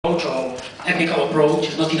cultural, technical approach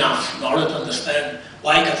is not enough in order to understand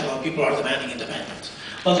why Catalan people are demanding independence.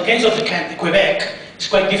 Well, the case of Quebec is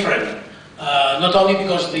quite different, not only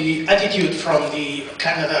because the attitude from the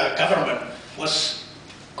Canada government was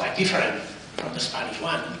quite different from the Spanish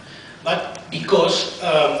one, but because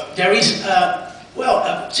there is a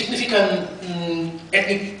significant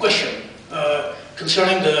ethnic question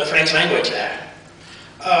concerning the French language there.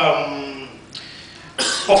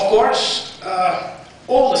 Of course,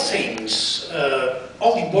 all the things,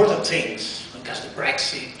 all the important things, like as the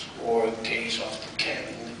Brexit or in the case of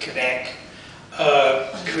Quebec,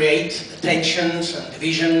 create tensions and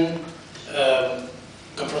division,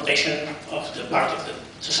 confrontation of the part of the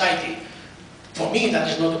society. For me, that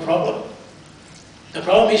is not the problem. The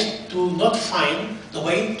problem is to not find the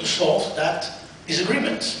way to solve that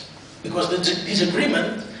disagreement, because the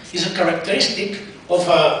disagreement is a characteristic of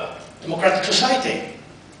a democratic society.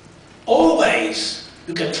 Always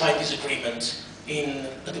you can find disagreements in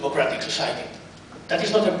a democratic society. That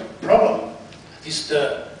is not a problem.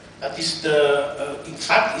 That is in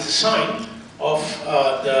fact, is a sign of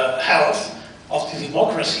the health of the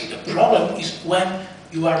democracy. The problem is when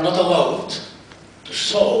you are not allowed to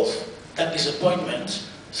solve that disappointment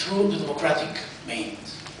through the democratic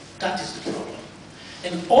means. That is the problem.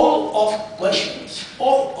 And all of questions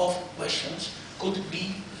could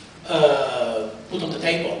be put on the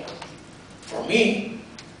table. For me,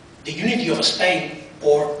 the unity of Spain,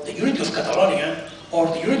 or the unity of Catalonia, or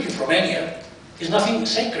the unity of Romania is nothing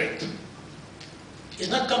sacred. It's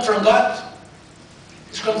not come from God.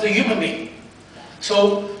 It's come from the human being.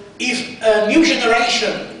 So if a new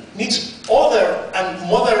generation needs other and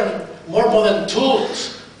more modern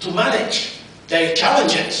tools to manage their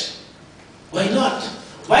challenges, why not?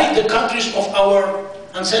 Why the countries of our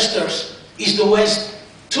ancestors is the West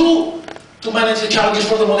to manage the challenges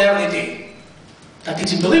for the modernity? That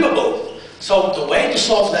is unbelievable. So the way to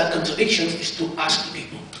solve that contradiction is to ask the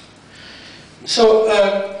people. So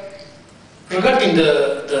regarding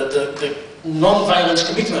the non-violence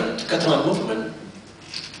commitment, Catalan movement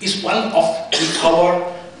is one of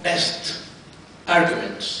our best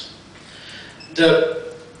arguments.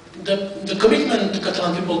 The commitment to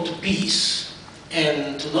Catalan people to peace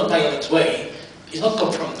and to non-violent way is not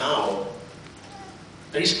come from now.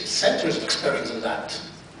 There is centuries of experience in that.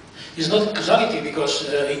 It's not causality, because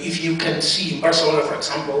if you can see in Barcelona, for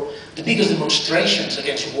example, the biggest demonstrations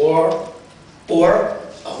against war, or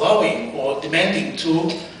allowing or demanding to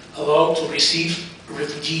allow to receive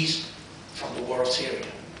refugees from the war of Syria.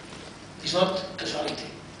 It's not causality,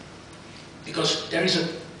 because there is a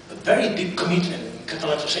very deep commitment in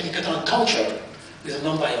Catalan society, Catalan culture, with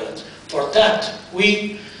non-violence. For that,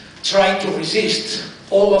 we try to resist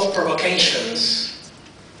all of provocations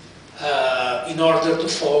in order to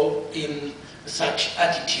fall in such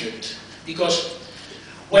attitude. Because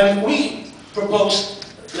when we propose,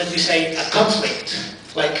 let me say, a conflict,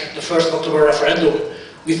 like the 1st October referendum,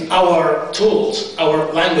 with our tools,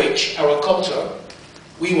 our language, our culture,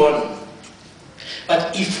 we won.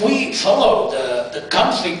 But if we follow the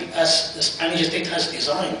conflict as the Spanish state has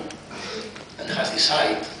designed and has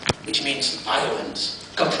decided, which means violence,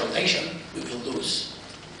 confrontation, we will lose.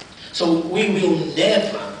 So we will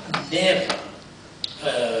never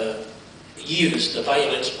use the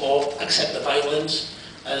violence or accept the violence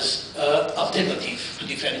as an alternative to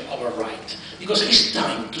defend our right. Because it's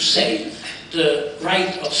time to say the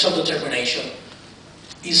right of self-determination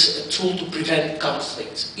is a tool to prevent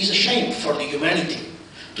conflicts. It's a shame for the humanity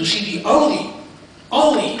to see the only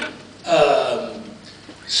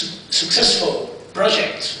successful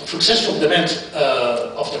project, successful demand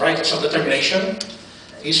of the right of self-determination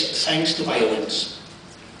is thanks to violence.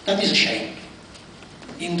 That is a shame.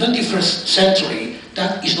 In the 21st century,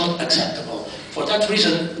 that is not acceptable. For that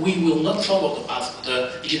reason, we will not follow the path of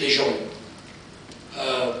the Gilets jaunes.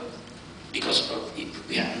 Because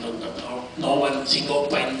we have no one single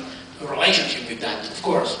point relationship with that, of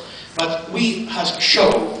course. But we have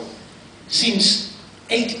shown since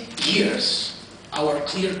 8 years our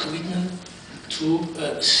clear commitment to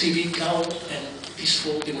civical and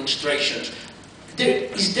peaceful demonstrations.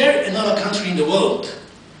 Is there another country in the world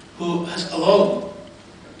who has allowed,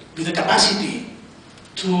 with the capacity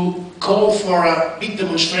to call for big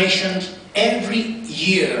demonstrations every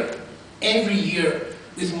year,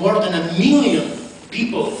 with more than 1 million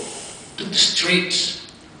people to the streets,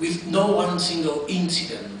 with no one single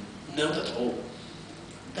incident, not at all?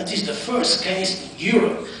 That is the first case in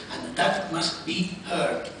Europe, and that must be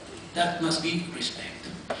heard. That must be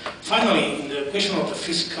respected. Finally, in the question of the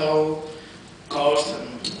fiscal cost,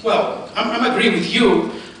 well, I'm agree with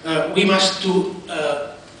you. We must do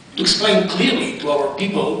to explain clearly to our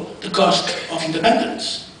people the cost of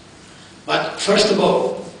independence. But first of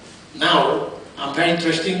all, now I'm very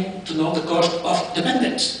interested to know the cost of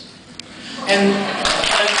dependence. And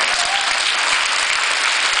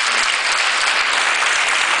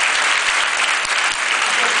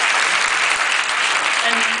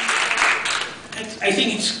I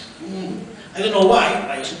think it's, I don't know why,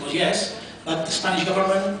 I suppose yes, but the Spanish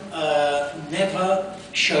government never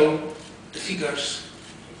showed the figures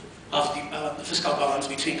of the fiscal balance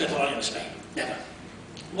between Catalonia and Spain. Never.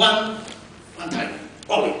 One time,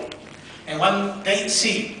 only. And when they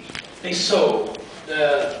saw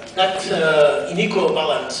that unequal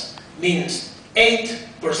balance means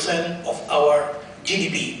 8% of our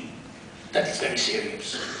GDP. That is very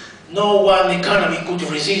serious. No one economy could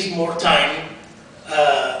resist more time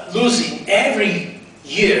losing every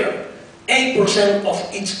year 8%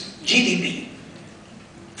 of its GDP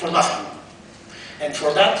for nothing. And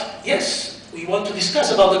for that, yes, we want to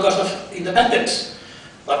discuss about the cost of independence.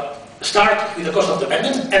 But start with the cost of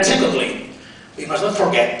dependence, and secondly, we must not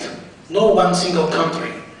forget, no one single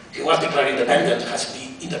country who was declared independent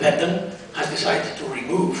has decided to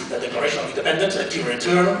remove the Declaration of Independence and to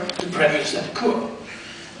return to previous status quo.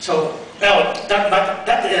 So, well,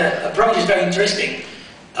 that approach is very interesting.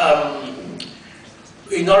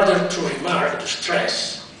 In order to remark, to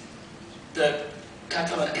stress, the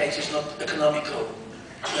Catalan case is not economical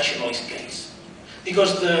nationalist case.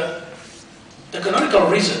 Because the economical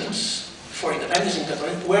reasons for independence in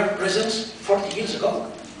Catalonia were present 40 years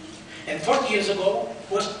ago. And 40 years ago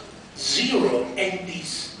was 0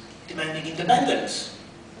 MPs demanding independence.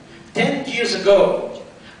 10 years ago,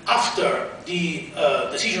 after the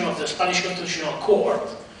decision of the Spanish Constitutional Court,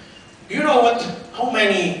 you know how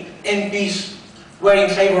many MPs were in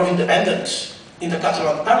favor of independence in the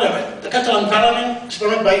Catalan Parliament? The Catalan Parliament is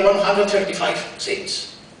formed by 135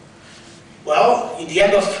 seats. Well, in the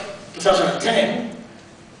end of 2010,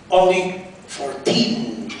 only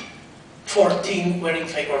 14 were in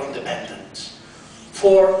favor of independence.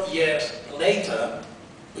 4 years later,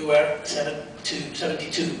 we were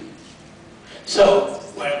 72. So,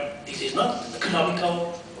 well, this is not an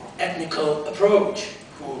economical, ethnical approach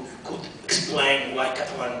who could explain why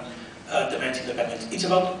Catalan demands independence. It's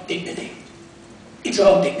about dignity. It's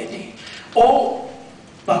about dignity. All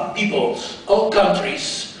peoples, all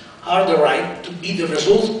countries have the right to be the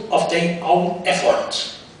result of their own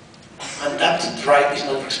efforts. And that right is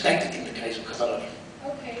not respected in the case of Catalonia.